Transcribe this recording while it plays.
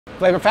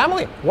Flavor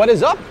family, what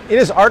is up? It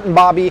is Art and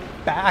Bobby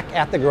back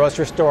at the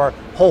grocery store,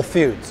 Whole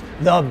Foods,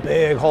 the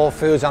big Whole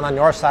Foods on the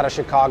north side of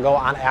Chicago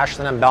on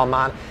Ashland and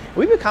Belmont.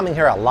 We've been coming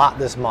here a lot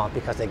this month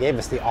because they gave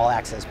us the all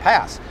access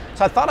pass.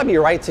 So I thought it'd be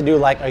right to do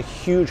like a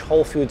huge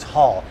Whole Foods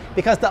haul,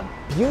 because the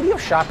beauty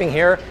of shopping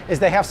here is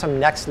they have some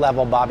next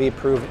level Bobby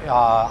approved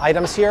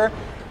items here.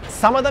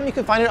 Some of them you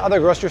can find in other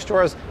grocery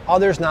stores,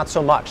 others not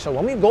so much. So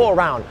when we go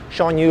around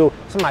showing you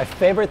some of my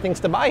favorite things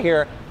to buy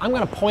here, I'm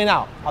gonna point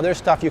out other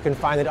stuff you can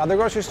find at other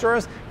grocery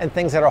stores and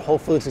things that are Whole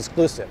Foods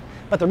exclusive.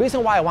 But the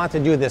reason why I want to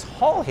do this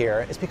haul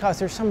here is because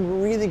there's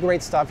some really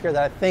great stuff here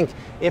that I think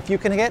if you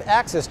can get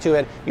access to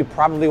it, you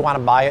probably want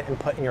to buy it and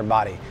put in your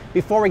body.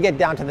 Before we get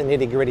down to the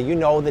nitty gritty, you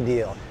know the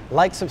deal.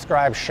 Like,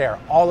 subscribe, share,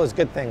 all those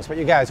good things. But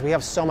you guys, we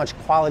have so much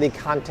quality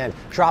content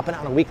dropping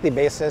on a weekly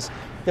basis.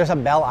 There's a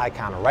bell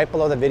icon right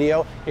below the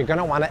video. You're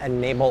gonna wanna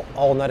enable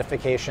all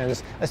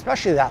notifications,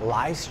 especially that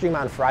live stream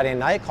on Friday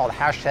night called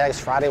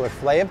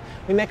 #FridayWithFlav.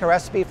 We make a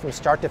recipe from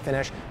start to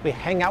finish. We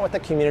hang out with the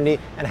community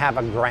and have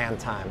a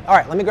grand time. All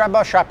right, let me grab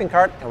our shopping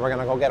cart and we're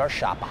gonna go get our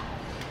shop on.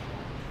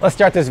 Let's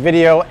start this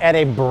video at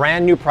a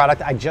brand new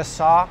product I just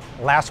saw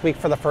last week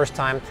for the first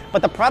time,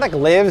 but the product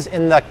lives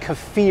in the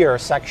kefir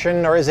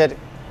section, or is it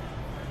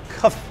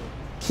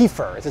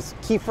kefir? Is it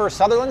kefir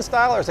Sutherland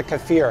style or is it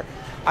kefir?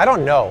 I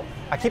don't know.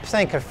 I keep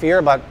saying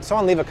kefir, but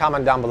someone leave a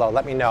comment down below,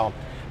 let me know.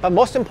 But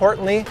most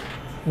importantly,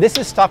 this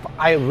is stuff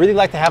I really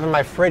like to have in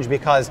my fridge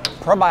because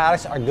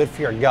probiotics are good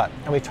for your gut.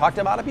 And we talked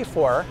about it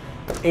before,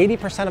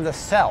 80% of the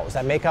cells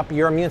that make up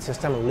your immune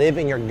system live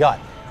in your gut.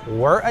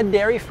 We're a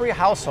dairy-free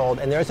household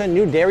and there's a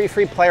new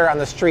dairy-free player on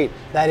the street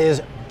that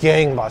is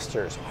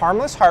gangbusters.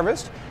 Harmless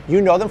Harvest, you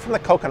know them from the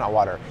coconut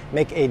water.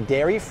 Make a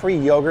dairy-free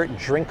yogurt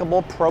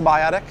drinkable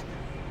probiotic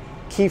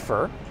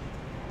kefir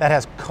that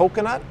has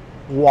coconut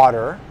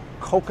water,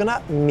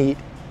 coconut meat,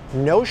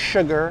 no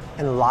sugar,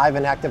 and live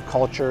and active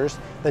cultures.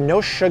 The no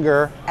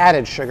sugar,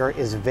 added sugar,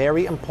 is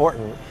very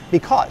important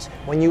because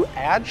when you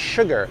add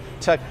sugar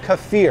to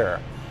kefir,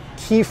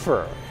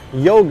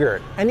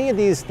 yogurt, any of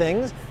these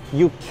things,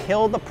 you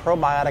kill the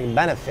probiotic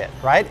benefit,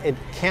 right? It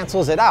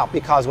cancels it out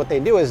because what they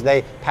do is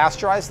they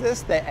pasteurize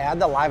this, they add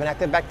the live and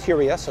active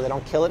bacteria so they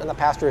don't kill it in the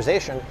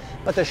pasteurization,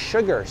 but the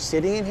sugar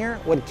sitting in here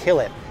would kill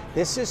it.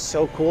 This is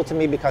so cool to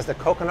me because the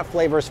coconut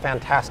flavor is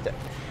fantastic.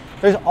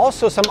 There's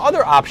also some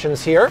other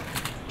options here.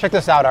 Check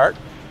this out, Art.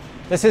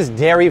 This is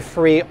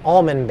dairy-free,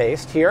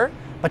 almond-based here,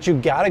 but you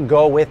gotta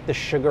go with the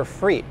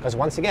sugar-free, because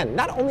once again,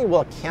 not only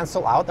will it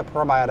cancel out the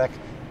probiotic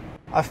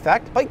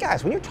effect, but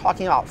guys, when you're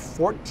talking about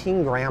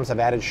 14 grams of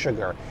added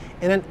sugar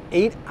in an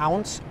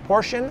 8-ounce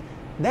portion,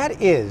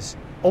 that is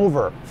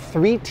over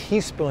 3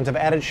 teaspoons of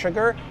added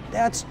sugar.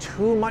 That's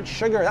too much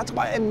sugar. That's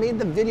why I made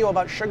the video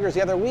about sugars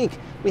the other week.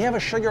 We have a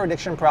sugar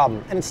addiction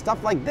problem, and it's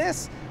stuff like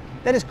this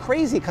that is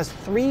crazy because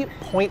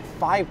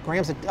 3.5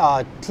 grams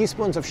of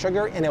teaspoons of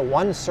sugar in a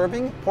 1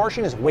 serving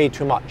portion is way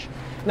too much.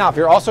 Now, if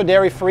you're also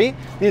dairy-free,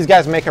 these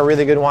guys make a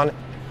really good one.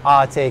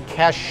 It's a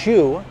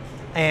cashew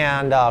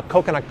and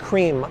coconut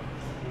cream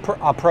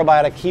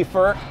probiotic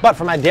kefir. But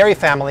for my dairy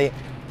family,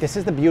 this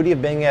is the beauty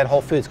of being at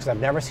Whole Foods because I've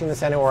never seen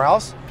this anywhere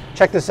else.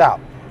 Check this out.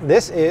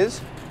 This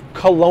is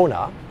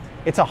Kelowna.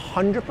 It's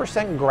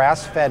 100%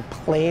 grass-fed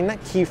plain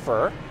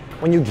kefir.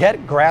 When you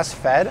get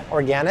grass-fed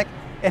organic,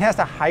 it has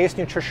the highest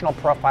nutritional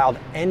profile of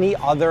any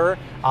other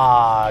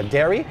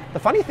dairy. The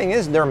funny thing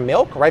is their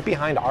milk right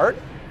behind Art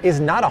is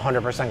not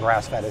 100%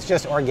 grass-fed. It's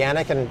just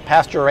organic and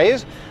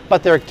pasture-raised,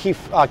 but their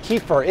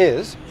kefir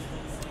is.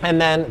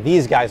 And then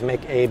these guys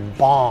make a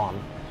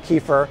bomb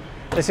kefir.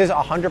 This is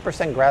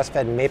 100%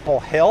 grass-fed Maple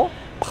Hill,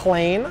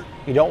 plain.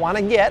 You don't want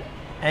to get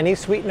any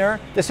sweetener.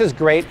 This is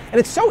great. And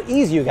it's so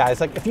easy, you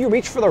guys. Like if you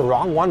reach for the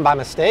wrong one by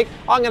mistake,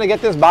 oh, I'm gonna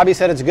get this, Bobby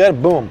said it's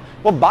good, boom.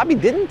 Well, Bobby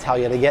didn't tell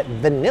you to get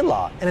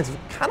vanilla, and it's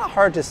kind of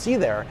hard to see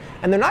there.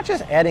 And they're not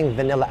just adding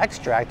vanilla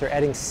extract, they're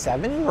adding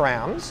 7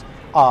 grams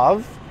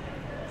of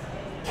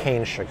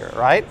cane sugar,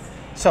 right?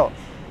 So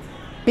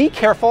be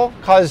careful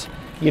because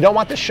you don't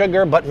want the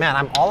sugar, but man,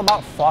 I'm all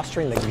about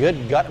fostering the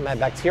good gut and my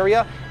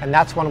bacteria, and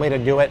that's one way to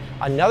do it.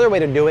 Another way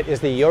to do it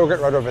is the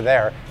yogurt right over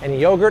there, and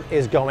yogurt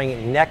is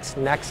going next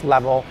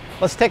level.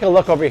 Let's take a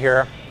look over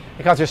here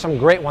because there's some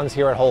great ones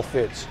here at Whole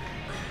Foods.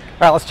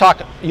 All right, let's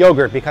talk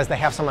yogurt because they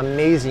have some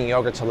amazing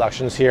yogurt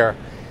selections here.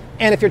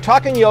 And if you're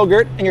talking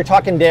yogurt and you're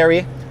talking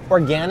dairy,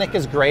 organic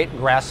is great,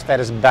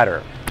 grass-fed is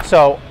better.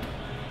 So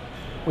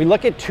we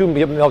look at 2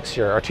 milks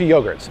here, or 2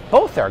 yogurts.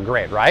 Both are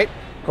great, right?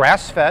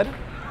 Grass-fed,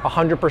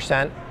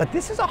 100%, but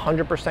this is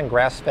 100%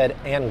 grass-fed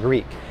and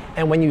Greek.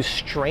 And when you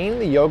strain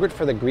the yogurt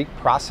for the Greek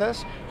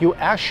process, you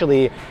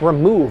actually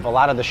remove a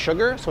lot of the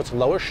sugar, so it's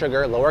lower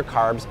sugar, lower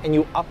carbs, and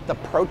you up the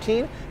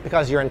protein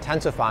because you're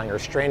intensifying or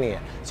straining it.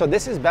 So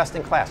this is best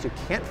in class. You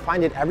can't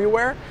find it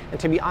everywhere, and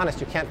to be honest,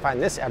 you can't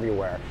find this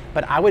everywhere.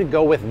 But I would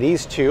go with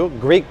these 2,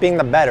 Greek being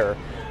the better.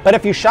 But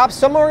if you shop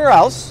somewhere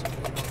else,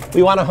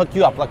 we want to hook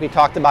you up like we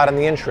talked about in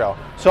the intro.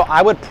 So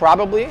I would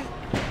probably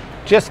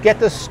just get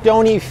the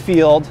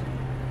Stonyfield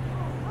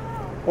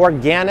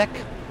organic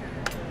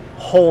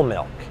whole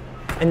milk.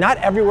 And not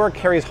everywhere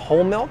carries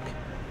whole milk.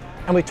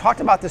 And we talked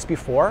about this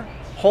before.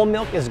 Whole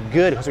milk is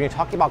good because when you're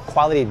talking about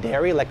quality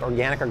dairy, like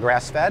organic or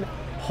grass-fed,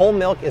 whole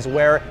milk is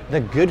where the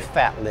good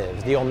fat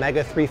lives, the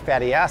omega-3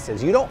 fatty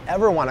acids. You don't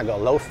ever want to go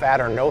low fat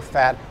or no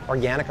fat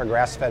organic or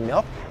grass-fed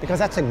milk because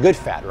that's a good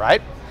fat,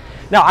 right?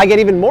 Now, I get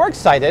even more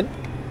excited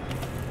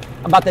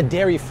about the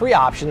dairy-free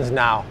options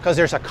now because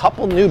there's a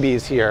couple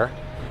newbies here.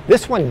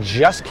 This one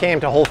just came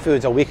to Whole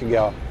Foods a week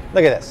ago.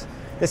 Look at this.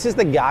 This is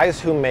the guys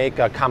who make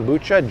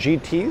kombucha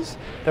GTs.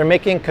 They're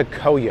making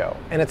KOKOYO,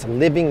 and it's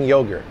living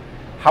yogurt.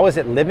 How is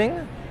it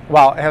living?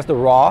 Well, it has the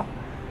raw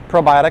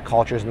probiotic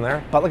cultures in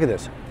there, but look at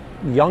this.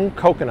 Young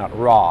coconut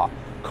raw,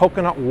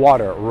 coconut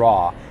water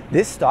raw.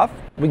 This stuff,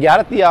 we got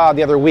it the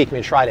other week,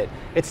 we tried it.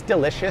 It's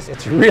delicious,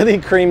 it's really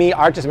creamy.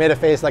 Art just made a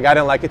face like I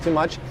didn't like it too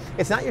much.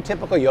 It's not your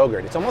typical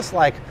yogurt. It's almost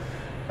like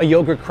a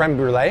yogurt creme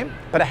brulee,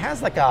 but it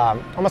has like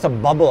almost a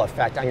bubble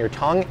effect on your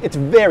tongue. It's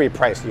very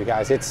pricey, you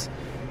guys. It's,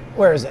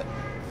 where is it?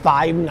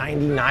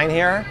 $5.99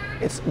 here.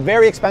 It's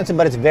very expensive,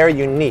 but it's very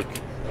unique.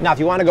 Now, if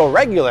you want to go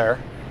regular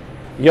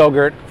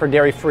yogurt for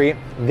dairy-free,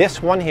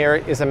 this one here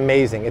is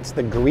amazing. It's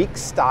the Greek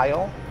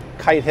style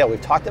Kite Hill.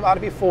 We've talked about it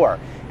before,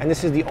 and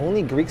this is the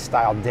only Greek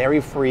style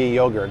dairy-free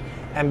yogurt.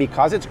 And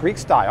because it's Greek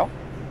style,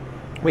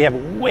 we have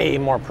way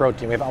more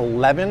protein. We have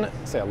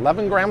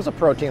 11 grams of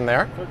protein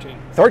there.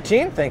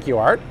 13, thank you,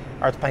 Art.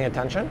 Art's paying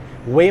attention.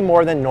 Way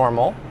more than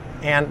normal.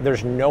 And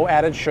there's no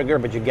added sugar,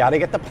 but you gotta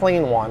get the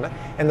plain one.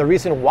 And the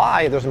reason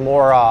why there's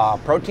more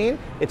protein,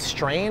 it's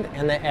strained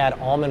and they add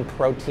almond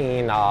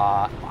protein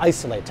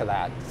isolate to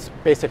that. It's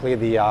basically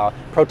the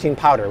protein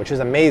powder, which is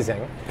amazing.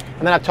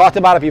 And then I've talked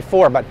about it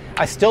before, but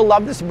I still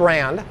love this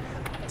brand.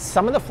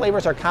 Some of the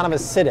flavors are kind of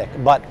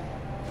acidic, but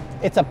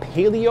it's a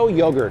paleo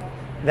yogurt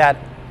that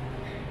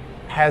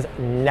has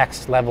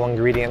next level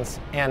ingredients.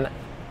 And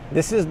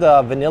this is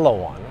the vanilla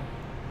one.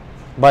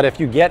 But if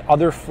you get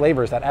other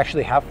flavors that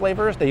actually have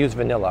flavors, they use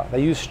vanilla,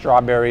 they use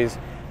strawberries,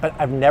 but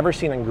I've never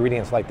seen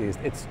ingredients like these.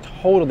 It's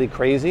totally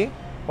crazy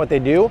what they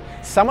do.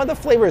 Some of the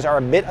flavors are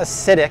a bit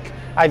acidic.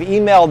 I've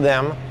emailed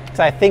them because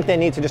I think they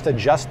need to just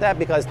adjust that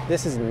because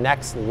this is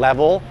next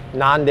level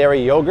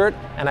non-dairy yogurt,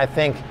 and I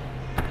think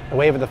the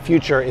wave of the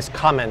future is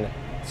coming.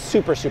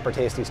 Super, super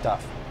tasty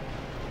stuff.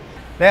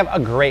 They have a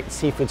great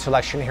seafood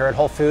selection here at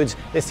Whole Foods.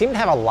 They seem to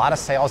have a lot of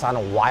sales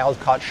on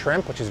wild-caught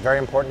shrimp, which is very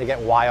important to get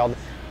wild.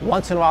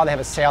 Once in a while, they have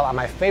a sale on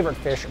my favorite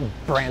fish,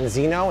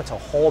 branzino. It's a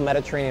whole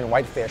Mediterranean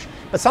whitefish.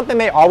 But something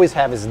they always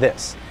have is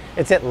this.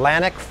 It's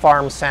Atlantic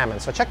farm salmon.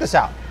 So check this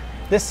out.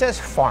 This says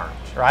farmed,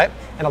 right?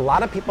 And a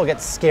lot of people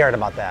get scared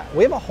about that.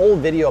 We have a whole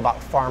video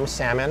about farm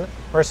salmon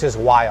versus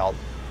wild.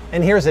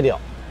 And here's the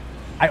deal.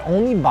 I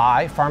only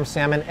buy farm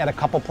salmon at a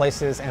couple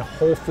places, and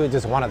Whole Foods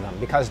is one of them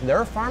because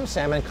their farm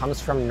salmon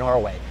comes from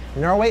Norway.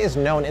 Norway is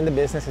known in the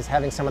business as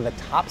having some of the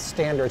top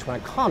standards when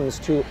it comes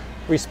to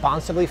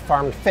responsibly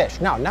farmed fish.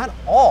 Now, not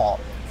all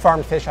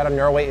farmed fish out of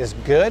Norway is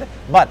good,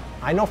 but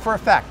I know for a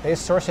fact they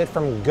source it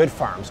from good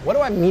farms. What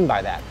do I mean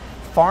by that?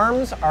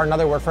 Farms are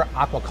another word for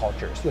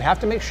aquacultures. You have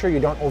to make sure you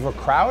don't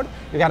overcrowd.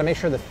 You got to make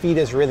sure the feed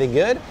is really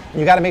good, and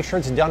you got to make sure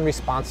it's done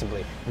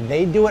responsibly.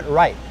 They do it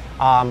right.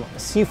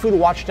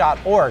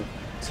 Seafoodwatch.org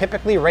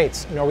typically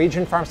rates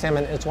Norwegian farm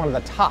salmon as one of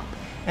the top.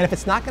 And if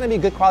it's not going to be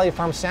good quality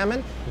farm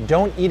salmon,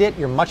 don't eat it.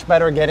 You're much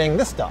better getting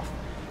this stuff,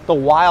 the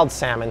wild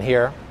salmon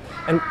here.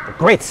 And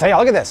great sale,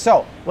 look at this.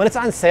 So when it's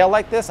on sale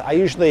like this, I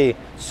usually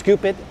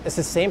scoop it. It's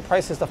the same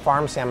price as the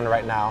farm salmon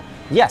right now.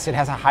 Yes, it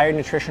has a higher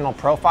nutritional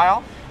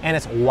profile and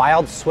it's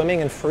wild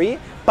swimming and free,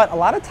 but a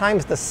lot of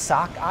times the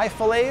sockeye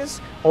fillets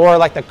or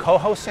like the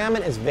coho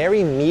salmon is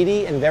very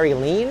meaty and very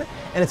lean,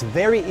 and it's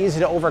very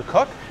easy to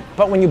overcook.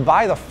 But when you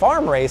buy the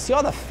farm raised, see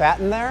all the fat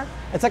in there?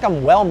 It's like a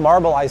well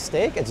marbleized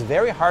steak. It's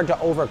very hard to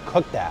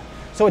overcook that.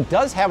 So it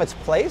does have its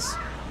place.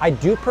 I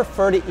do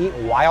prefer to eat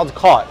wild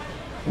caught,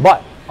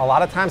 but a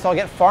lot of times I'll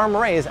get farm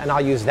raised and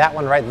I'll use that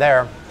one right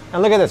there.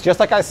 And look at this, just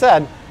like I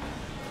said,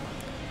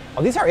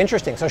 oh, these are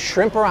interesting. So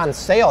shrimp are on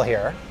sale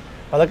here,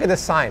 but look at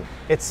this sign.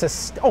 It's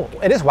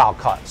it is wild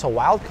caught. So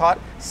wild caught,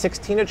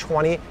 16 to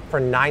 20 for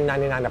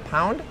 $9.99 a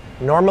pound.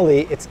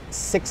 Normally it's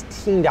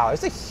 $16.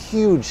 It's a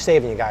huge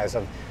saving, you guys,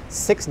 of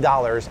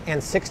 $6,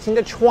 and 16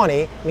 to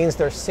 20 means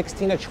they're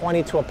 16 to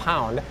 20 to a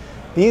pound.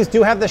 These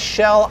do have the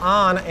shell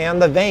on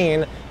and the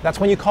vein. That's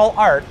when you call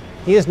Art.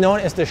 He is known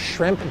as the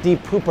shrimp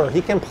depuper.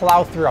 He can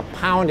plow through a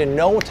pound in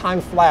no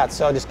time flat.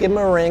 So just give him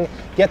a ring,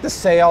 get the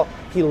sale.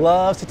 He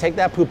loves to take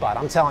that poop out,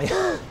 I'm telling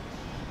you.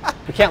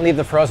 We can't leave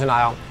the frozen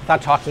aisle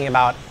without talking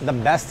about the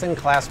best in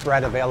class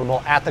bread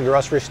available at the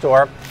grocery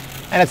store.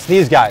 And it's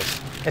these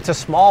guys. It's a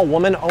small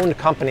woman-owned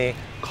company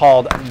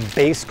called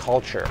Base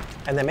Culture.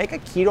 And they make a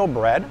keto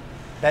bread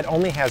that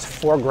only has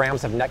 4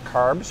 grams of net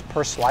carbs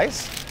per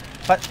slice,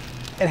 but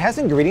it has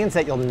ingredients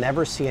that you'll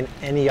never see in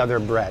any other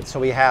bread. So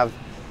we have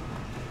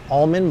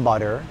almond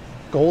butter,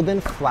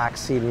 golden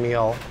flaxseed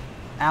meal,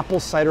 apple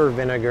cider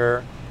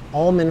vinegar,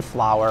 almond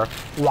flour.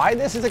 Why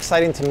this is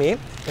exciting to me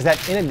is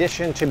that in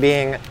addition to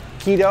being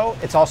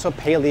keto, it's also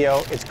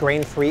paleo, it's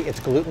grain-free, it's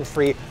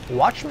gluten-free.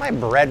 Watch my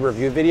bread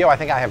review video. I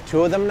think I have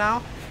 2 of them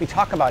now. we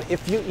talk about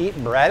if you eat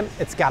bread,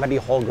 it's gotta be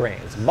whole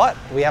grains. But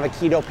we have a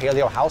keto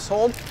paleo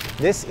household.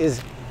 This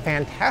is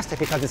fantastic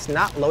because it's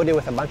not loaded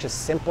with a bunch of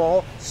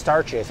simple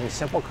starches and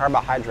simple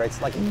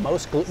carbohydrates like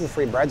most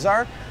gluten-free breads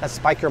are that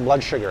spike your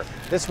blood sugar.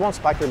 This won't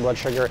spike your blood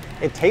sugar.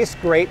 It tastes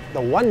great.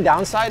 The one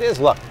downside is,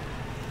 look,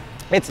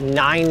 it's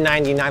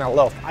 $9.99 a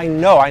loaf. I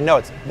know,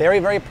 it's very,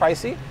 very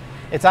pricey.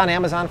 It's on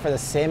Amazon for the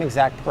same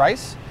exact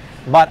price,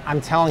 but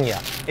I'm telling you,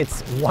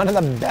 it's one of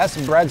the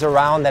best breads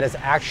around that is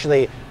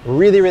actually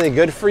really, really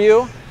good for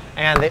you,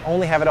 and they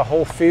only have it at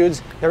Whole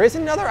Foods. There is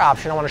another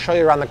option I want to show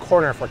you around the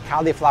corner for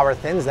cauliflower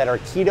thins that are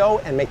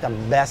keto and make the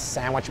best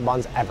sandwich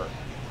buns ever.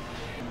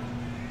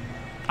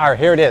 All right,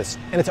 here it is.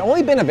 And it's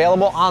only been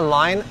available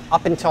online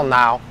up until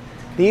now.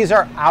 These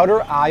are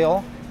outer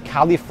aisle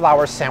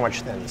cauliflower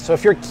sandwich thins. So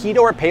if you're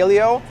keto or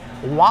paleo,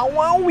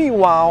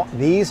 wow,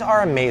 these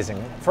are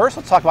amazing. First,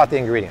 let's talk about the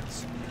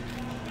ingredients.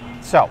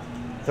 So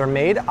they're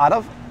made out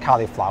of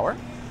cauliflower.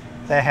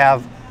 They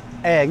have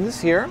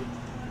eggs here.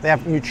 They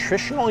have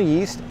nutritional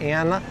yeast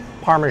and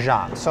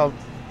Parmesan. So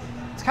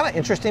it's kind of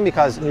interesting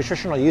because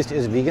nutritional yeast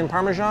is vegan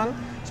Parmesan,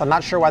 so I'm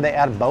not sure why they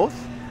add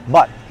both,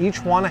 but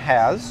each one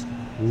has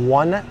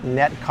 1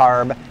 net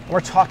carb. And we're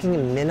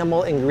talking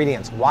minimal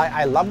ingredients. Why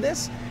I love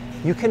this?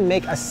 You can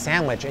make a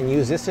sandwich and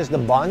use this as the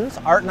buns.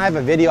 Art and I have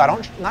a video,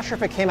 I'm not sure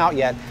if it came out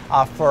yet,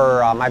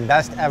 for my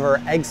best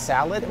ever egg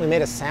salad. We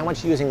made a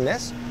sandwich using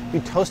this. We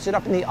toast it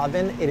up in the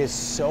oven. It is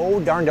so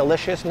darn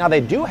delicious. Now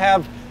they do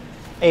have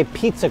a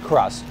pizza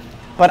crust,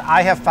 but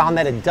I have found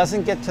that it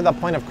doesn't get to the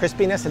point of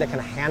crispiness that it can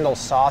handle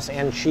sauce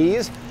and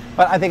cheese.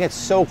 But I think it's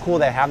so cool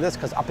they have this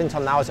because up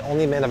until now it's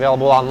only been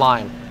available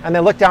online. And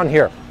then look down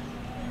here.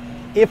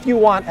 If you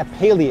want a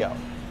paleo,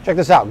 check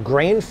this out,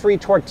 grain-free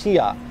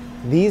tortilla.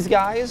 These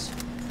guys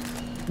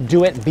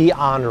do it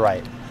beyond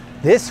right.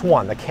 This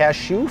one, the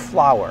cashew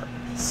flour,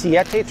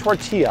 siete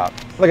tortilla,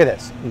 look at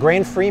this.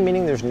 Grain-free,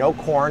 meaning there's no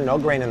corn, no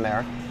grain in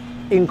there.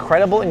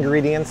 Incredible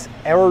ingredients,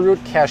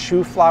 arrowroot,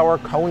 cashew flour,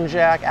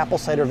 konjac, apple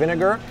cider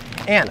vinegar.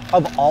 And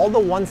of all the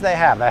ones they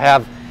have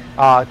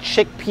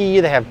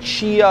chickpea, they have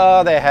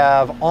chia, they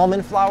have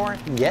almond flour,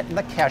 yet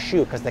the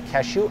cashew, because the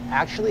cashew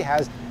actually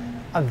has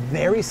a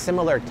very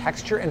similar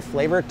texture and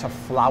flavor to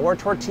flour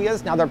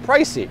tortillas. Now they're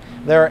pricey.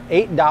 They're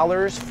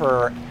 $8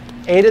 for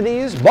 8 of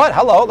these, but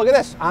hello, look at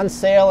this. On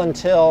sale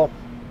until,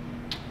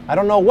 I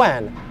don't know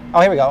when. Oh,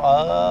 here we go,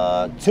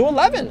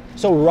 $2.11.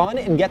 So run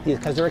and get these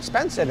because they're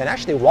expensive. And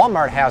actually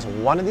Walmart has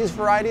one of these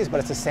varieties, but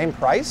it's the same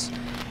price.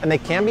 And they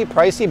can be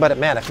pricey, but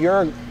man, if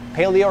you're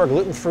paleo or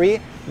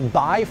gluten-free,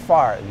 by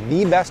far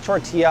the best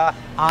tortilla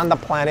on the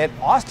planet.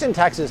 Austin,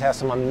 Texas has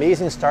some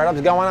amazing startups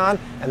going on,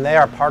 and they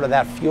are part of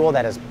that fuel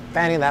that is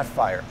fanning that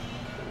fire.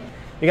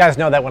 You guys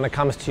know that when it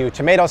comes to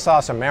tomato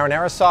sauce or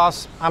marinara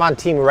sauce, I'm on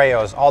Team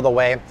Rayo's all the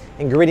way.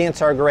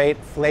 Ingredients are great,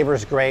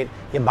 flavor's great.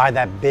 You buy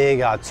that big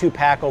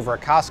 2-pack over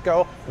at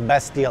Costco,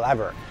 best deal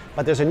ever.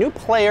 But there's a new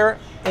player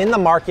in the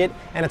market,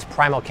 and it's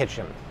Primal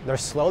Kitchen. They're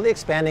slowly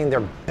expanding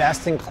their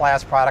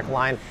best-in-class product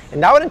line,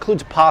 and now it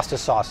includes pasta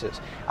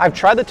sauces. I've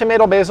tried the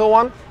tomato basil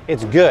one,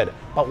 it's good,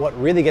 but what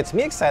really gets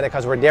me excited,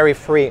 because we're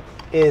dairy-free,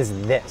 is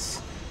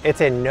this.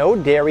 It's a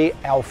no-dairy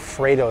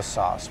Alfredo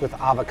sauce with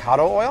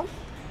avocado oil.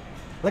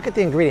 Look at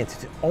the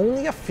ingredients, it's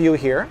only a few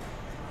here.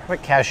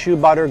 Cashew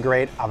butter,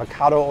 great,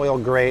 avocado oil,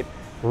 great.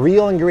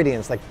 Real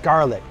ingredients like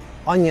garlic,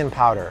 onion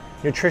powder,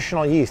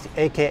 nutritional yeast,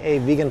 AKA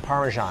vegan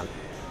Parmesan.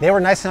 They were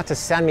nice enough to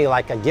send me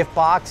like a gift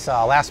box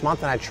last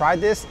month, and I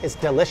tried this. It's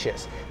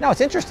delicious. Now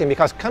it's interesting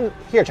because come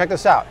here, check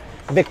this out.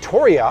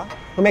 Victoria,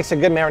 who makes a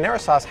good marinara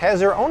sauce, has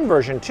their own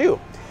version too.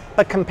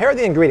 But compare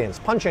the ingredients,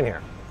 punch in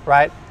here,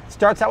 right?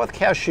 Starts out with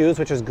cashews,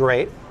 which is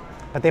great,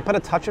 but they put a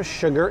touch of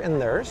sugar in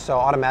theirs, so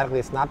automatically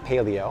it's not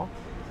paleo.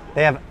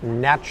 They have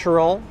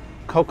natural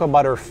cocoa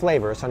butter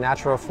flavors, so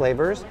natural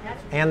flavors,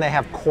 and they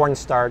have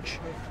cornstarch,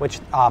 which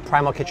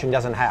Primal Kitchen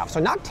doesn't have.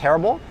 So not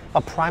terrible,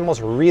 but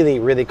Primal's really,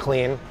 really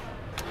clean.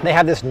 They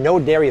have this no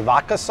dairy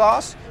vodka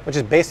sauce, which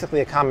is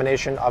basically a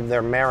combination of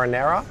their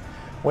marinara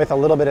with a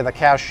little bit of the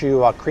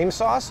cashew cream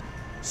sauce.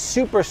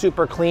 Super,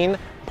 super clean.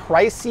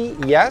 Pricey,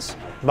 yes,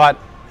 but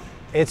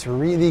it's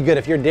really good.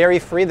 If you're dairy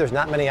free, there's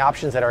not many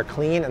options that are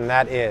clean, and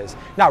that is.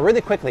 Now,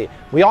 really quickly,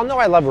 we all know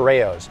I love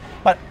Rayo's,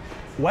 but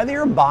whether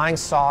you're buying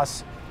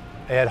sauce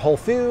at Whole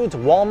Foods,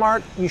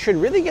 Walmart, you should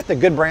really get the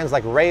good brands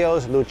like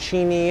Rayo's,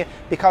 Lucchini,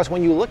 because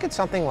when you look at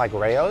something like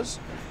Rayo's,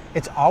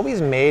 it's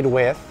always made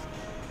with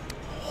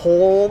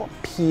whole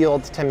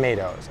peeled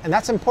tomatoes. And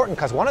that's important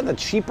because one of the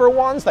cheaper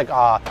ones, like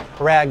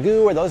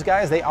Ragu or those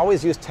guys, they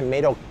always use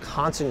tomato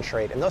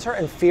concentrate, and those are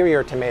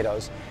inferior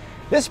tomatoes.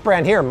 This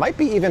brand here might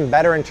be even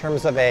better in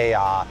terms of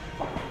a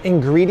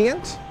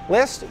ingredient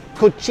list,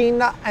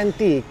 Cucina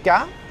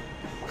Antica,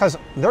 because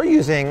they're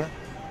using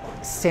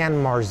San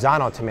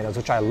Marzano tomatoes,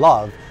 which I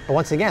love. But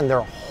once again,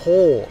 they're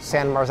whole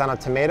San Marzano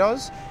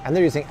tomatoes, and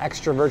they're using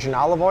extra virgin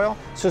olive oil,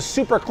 so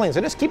super clean.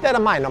 So just keep that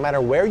in mind. No matter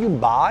where you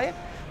buy,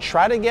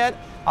 try to get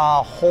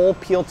whole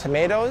peeled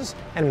tomatoes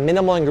and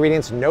minimal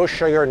ingredients, no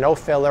sugar, no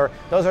filler.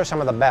 Those are some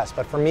of the best.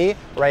 But for me,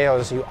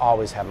 Rayo's, you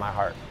always have my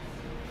heart.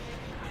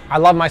 I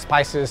love my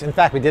spices. In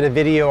fact, we did a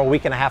video a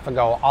week and a half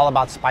ago all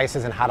about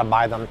spices and how to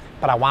buy them,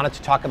 but I wanted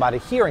to talk about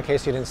it here in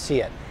case you didn't see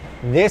it.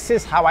 This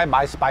is how I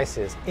buy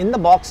spices. In the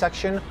bulk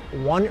section,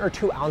 1 or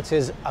 2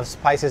 ounces of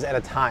spices at a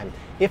time.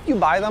 If you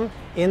buy them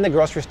in the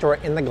grocery store,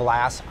 in the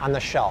glass, on the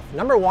shelf,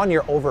 number 1,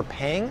 you're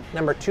overpaying.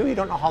 Number 2, you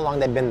don't know how long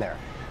they've been there.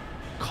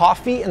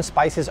 Coffee and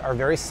spices are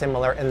very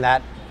similar in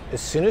that as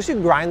soon as you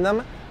grind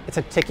them, it's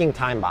a ticking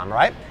time bomb,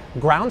 right?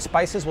 Ground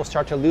spices will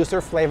start to lose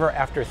their flavor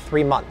after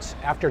 3 months.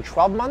 After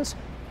 12 months,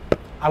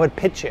 I would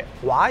pitch it.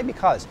 Why?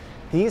 Because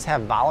these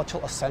have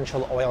volatile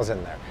essential oils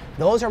in there.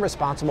 Those are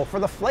responsible for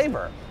the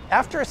flavor.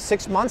 After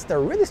 6 months, they're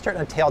really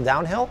starting to tail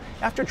downhill.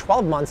 After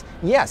 12 months,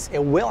 yes,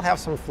 it will have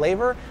some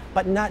flavor,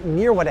 but not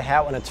near what it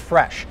had when it's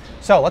fresh.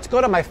 So let's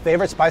go to my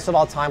favorite spice of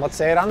all time. Let's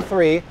say it on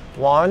 3.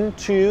 1,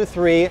 2,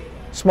 3,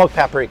 smoked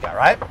paprika,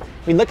 right?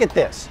 We look at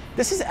this.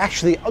 This is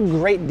actually a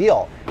great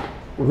deal.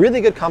 Really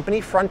good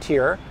company,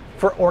 Frontier,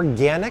 for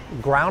organic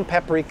ground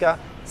paprika,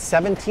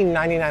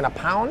 $17.99 a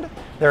pound.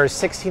 There are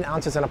 16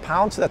 ounces in a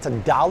pound, so that's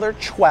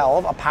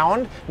 $1.12 a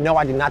pound. No,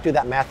 I did not do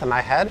that math in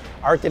my head.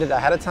 Art did it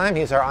ahead of time.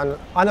 He's our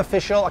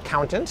unofficial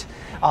accountant.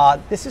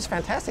 This is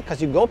fantastic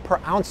because you go per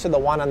ounce to the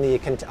one on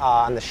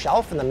the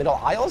shelf in the middle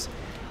aisles.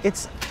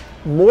 It's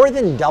more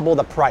than double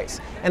the price.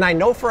 And I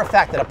know for a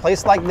fact that a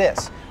place like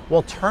this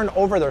will turn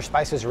over their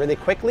spices really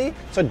quickly,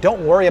 so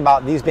don't worry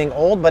about these being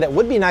old, but it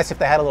would be nice if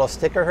they had a little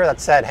sticker here that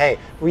said, hey,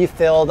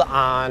 refilled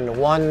on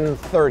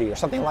 1/30 or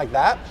something like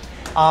that.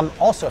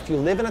 Also, if you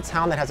live in a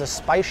town that has a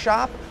spice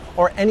shop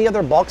or any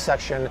other bulk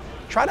section,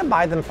 try to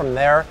buy them from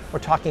there. We're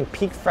talking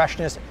peak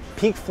freshness,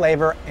 peak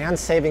flavor, and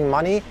saving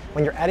money.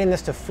 When you're adding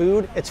this to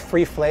food, it's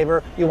free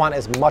flavor. You want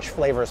as much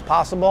flavor as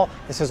possible.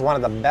 This is one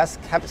of the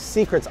best kept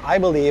secrets, I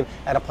believe,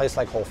 at a place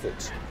like Whole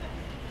Foods.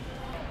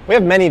 We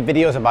have many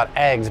videos about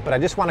eggs, but I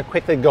just want to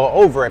quickly go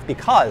over it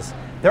because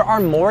there are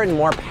more and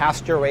more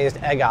pasture-raised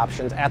egg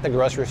options at the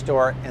grocery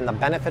store, and the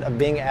benefit of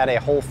being at a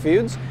Whole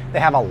Foods, they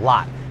have a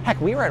lot. Heck,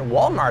 we were at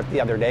Walmart the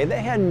other day.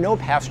 They had no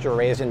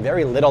pasture-raised and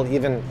very little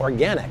even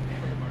organic.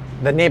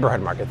 The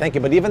neighborhood market, thank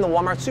you. But even the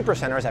Walmart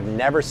supercenters, I've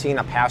never seen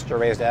a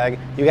pasture-raised egg.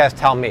 You guys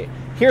tell me.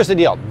 Here's the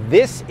deal.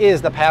 This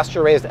is the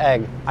pasture-raised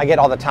egg I get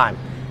all the time.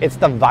 It's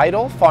the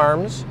Vital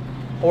Farms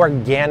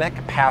Organic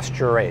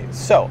Pasture-Raised.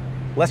 So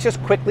let's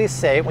just quickly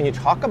say, when you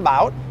talk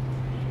about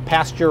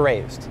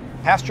pasture-raised,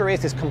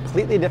 pasture-raised is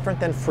completely different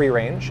than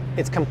free-range.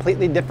 It's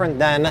completely different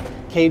than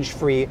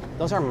cage-free.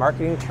 Those are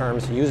marketing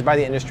terms used by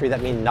the industry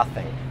that mean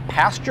nothing.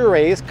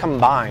 Pasture-raised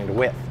combined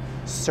with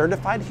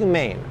certified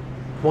humane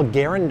will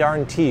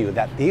guarantee you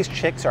that these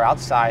chicks are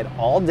outside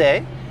all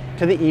day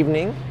to the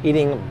evening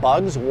eating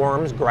bugs,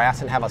 worms,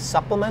 grass, and have a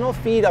supplemental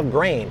feed of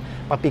grain.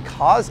 But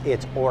because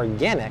it's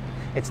organic,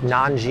 it's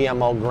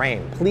non-GMO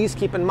grain. Please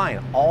keep in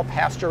mind, all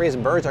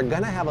pasture-raised birds are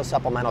gonna have a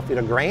supplemental feed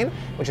of grain,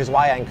 which is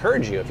why I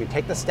encourage you, if you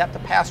take the step to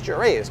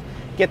pasture-raised,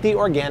 get the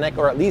organic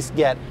or at least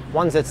get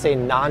ones that say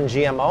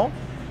non-GMO.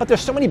 But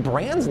there's so many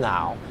brands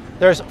now.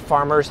 There's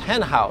Farmer's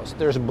Hen House,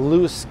 there's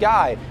Blue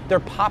Sky. They're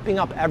popping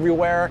up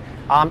everywhere.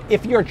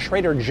 If you're a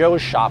Trader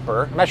Joe's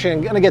shopper, I'm actually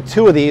gonna get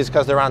 2 of these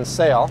because they're on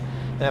sale.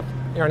 And if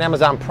you're an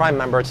Amazon Prime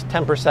member, it's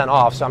 10%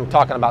 off, so I'm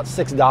talking about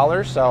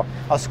 $6, so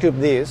I'll scoop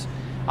these.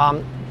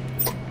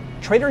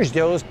 Trader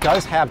Joe's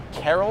does have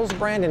Carol's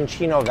brand in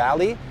Chino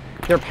Valley.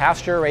 They're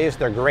pasture-raised,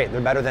 they're great. They're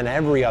better than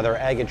every other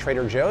egg at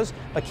Trader Joe's,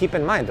 but keep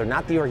in mind, they're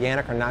not the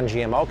organic or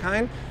non-GMO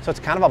kind, so it's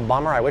kind of a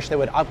bummer. I wish they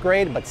would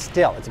upgrade, but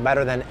still, it's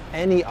better than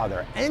any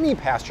other. Any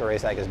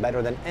pasture-raised egg is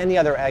better than any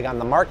other egg on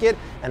the market,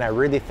 and I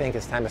really think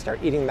it's time to start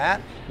eating that.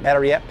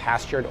 Better yet,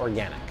 pastured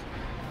organic.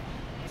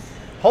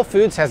 Whole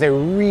Foods has a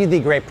really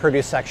great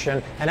produce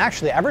section, and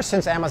actually ever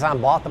since Amazon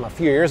bought them a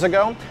few years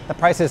ago, the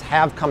prices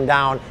have come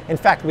down. In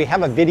fact, we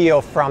have a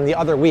video from the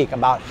other week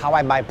about how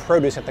I buy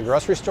produce at the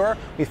grocery store.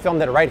 We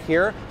filmed it right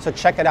here, so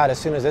check it out as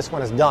soon as this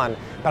one is done.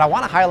 But I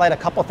want to highlight a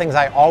couple things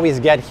I always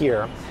get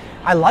here.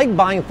 I like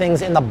buying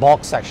things in the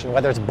bulk section,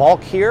 whether it's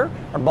bulk here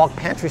or bulk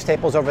pantry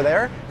staples over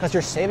there, because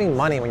you're saving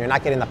money when you're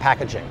not getting the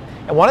packaging.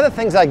 And one of the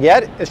things I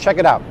get is, check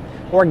it out,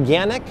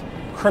 organic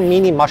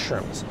cremini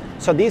mushrooms.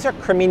 So these are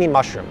cremini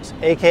mushrooms,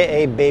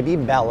 AKA baby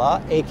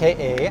bella,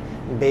 AKA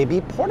baby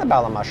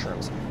portobello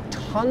mushrooms.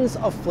 Tons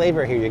of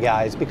flavor here, you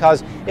guys,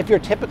 because if you're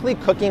typically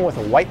cooking with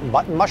white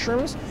button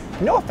mushrooms,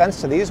 no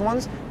offense to these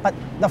ones, but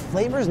the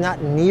flavor is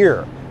not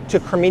near to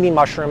cremini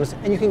mushrooms,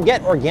 and you can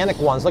get organic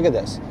ones, look at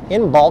this,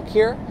 in bulk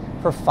here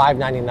for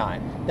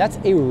 $5.99. That's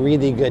a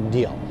really good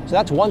deal. So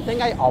that's one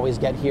thing I always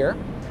get here.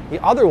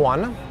 The other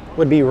one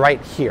would be right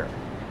here.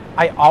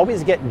 I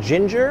always get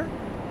ginger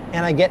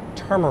and I get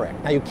turmeric.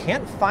 Now you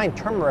can't find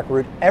turmeric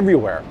root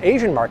everywhere.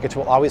 Asian markets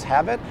will always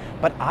have it,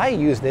 but I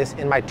use this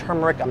in my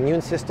turmeric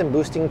immune system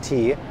boosting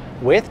tea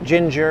with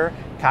ginger,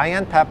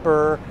 cayenne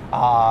pepper,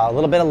 a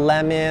little bit of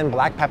lemon,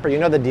 black pepper, you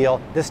know the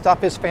deal. This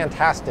stuff is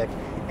fantastic.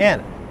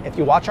 And if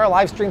you watch our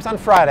live streams on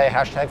Friday,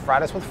 hashtag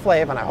Fridays with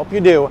Flav, and I hope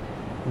you do,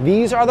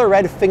 these are the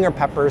red finger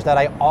peppers that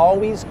I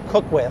always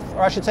cook with,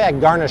 or I should say I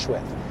garnish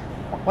with.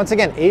 Once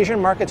again, Asian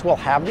markets will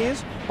have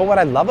these, but what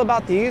I love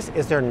about these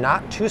is they're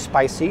not too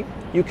spicy.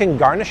 You can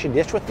garnish a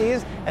dish with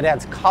these. It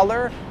adds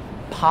color,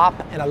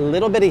 pop, and a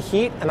little bit of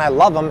heat, and I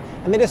love them.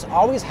 And they just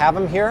always have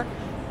them here.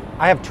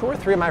 I have 2 or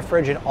 3 in my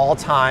fridge at all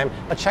time,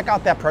 but check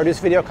out that produce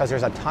video because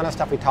there's a ton of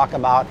stuff we talk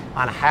about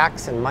on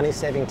hacks and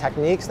money-saving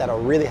techniques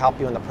that'll really help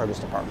you in the produce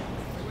department.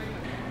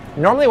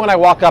 Normally when I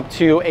walk up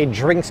to a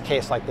drinks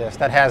case like this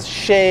that has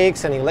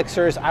shakes and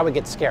elixirs, I would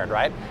get scared,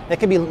 right? They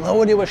can be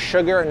loaded with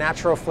sugar,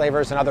 natural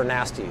flavors, and other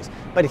nasties.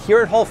 But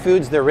here at Whole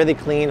Foods, they're really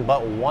clean,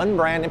 but one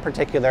brand in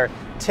particular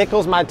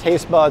tickles my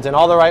taste buds in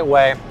all the right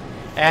way,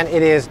 and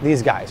it is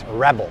these guys,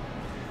 Rebel.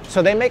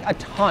 So they make a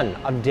ton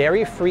of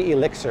dairy-free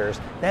elixirs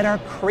that are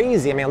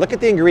crazy. I mean, look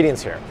at the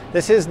ingredients here.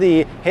 This is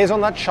the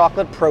hazelnut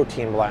chocolate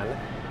protein blend.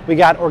 We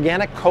got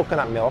organic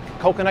coconut milk,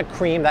 coconut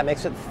cream that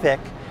makes it thick.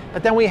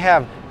 But then we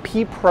have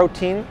pea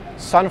protein,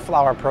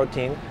 sunflower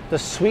protein. The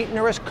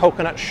sweetener is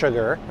coconut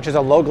sugar, which is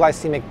a low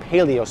glycemic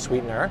paleo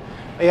sweetener.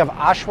 We have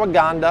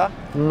ashwagandha,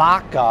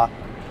 maca,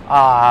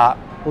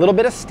 a little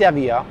bit of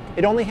stevia.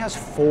 It only has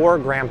 4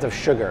 grams of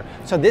sugar.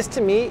 So this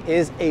to me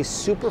is a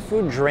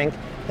superfood drink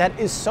that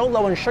is so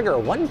low in sugar.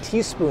 1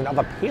 teaspoon of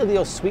a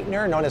paleo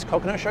sweetener known as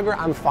coconut sugar,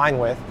 I'm fine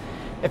with.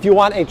 If you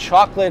want a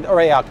chocolate or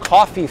a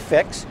coffee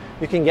fix,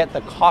 you can get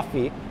the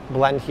coffee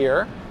blend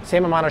here,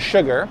 same amount of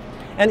sugar.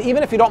 And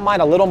even if you don't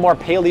mind a little more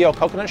paleo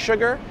coconut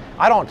sugar,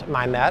 I don't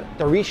mind that.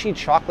 The Rishi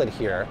chocolate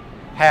here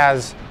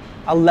has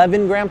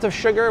 11 grams of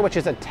sugar, which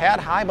is a tad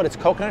high, but it's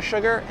coconut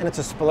sugar and it's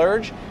a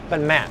splurge. But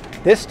man,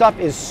 this stuff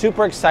is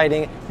super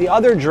exciting. The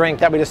other drink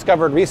that we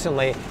discovered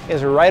recently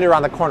is right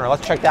around the corner.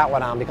 Let's check that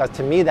one out because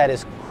to me that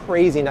is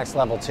crazy next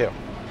level too.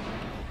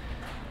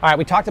 All right,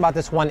 we talked about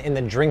this one in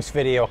the drinks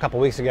video a couple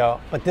weeks ago,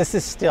 but this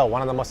is still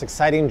one of the most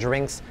exciting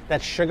drinks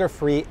that's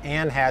sugar-free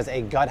and has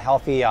a gut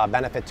healthy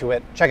benefit to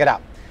it. Check it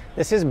out.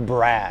 This is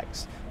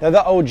Bragg's. They're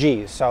the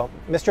OGs, so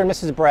Mr. and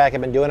Mrs. Bragg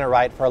have been doing it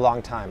right for a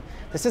long time.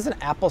 This is an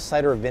apple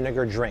cider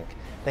vinegar drink.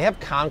 They have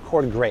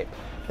Concord grape.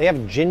 They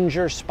have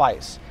ginger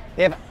spice.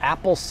 They have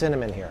apple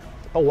cinnamon here.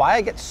 But why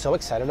I get so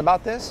excited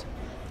about this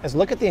is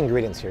look at the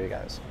ingredients here, you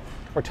guys.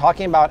 We're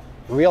talking about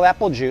real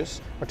apple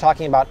juice. We're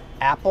talking about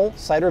apple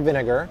cider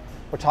vinegar.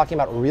 We're talking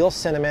about real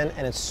cinnamon,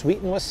 and it's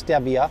sweetened with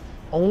stevia.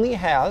 Only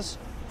has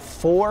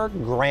 4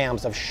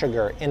 grams of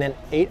sugar in an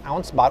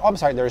 8-ounce bottle. Oh, I'm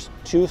sorry, there's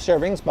 2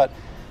 servings, but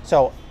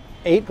so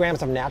 8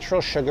 grams of natural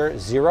sugar,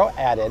 0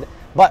 added.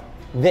 But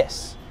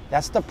that's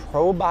the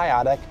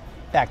probiotic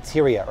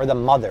bacteria, or the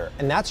mother.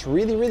 And that's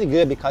really, really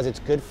good because it's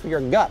good for your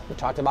gut. We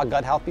talked about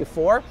gut health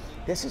before.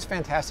 This is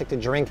fantastic to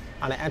drink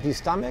on an empty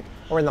stomach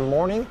or in the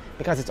morning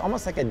because it's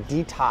almost like a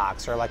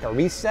detox or like a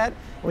reset.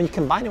 When you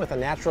combine it with a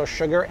natural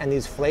sugar and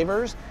these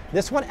flavors,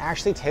 this one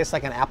actually tastes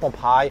like an apple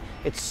pie.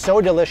 It's so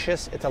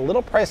delicious. It's a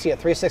little pricey at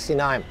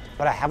 $3.69,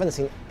 but I haven't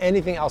seen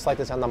anything else like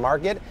this on the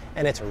market,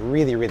 and it's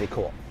really, really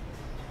cool.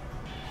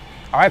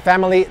 All right,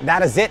 family,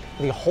 that is it.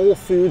 The Whole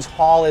Foods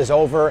haul is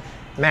over.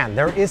 Man,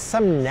 there is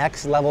some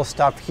next level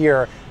stuff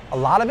here. A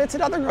lot of it's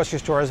at other grocery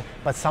stores,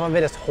 but some of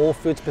it is Whole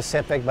Foods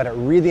specific, but it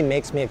really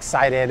makes me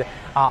excited.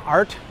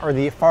 Art, or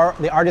the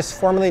artist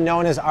formerly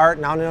known as Art,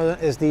 now known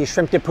as the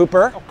Shrimp Dip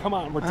Pooper. Oh, come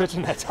on, we're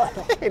ditching that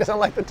title. He doesn't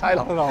like the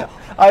title. Not at all.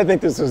 I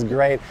think this was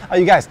great.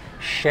 You guys,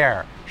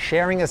 share.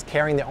 Sharing is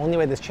caring. The only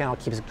way this channel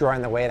keeps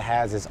growing the way it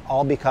has is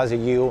all because of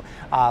you.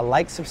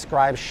 Like,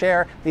 subscribe,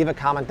 share, leave a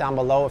comment down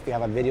below if you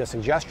have a video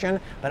suggestion.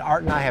 But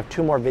Art and I have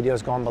 2 more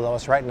videos going below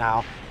us right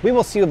now. We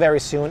will see you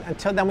very soon.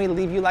 Until then, we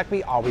leave you like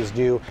we always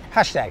do.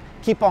 Hashtag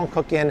keep on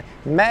cooking.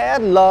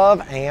 Mad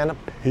love and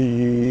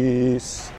peace.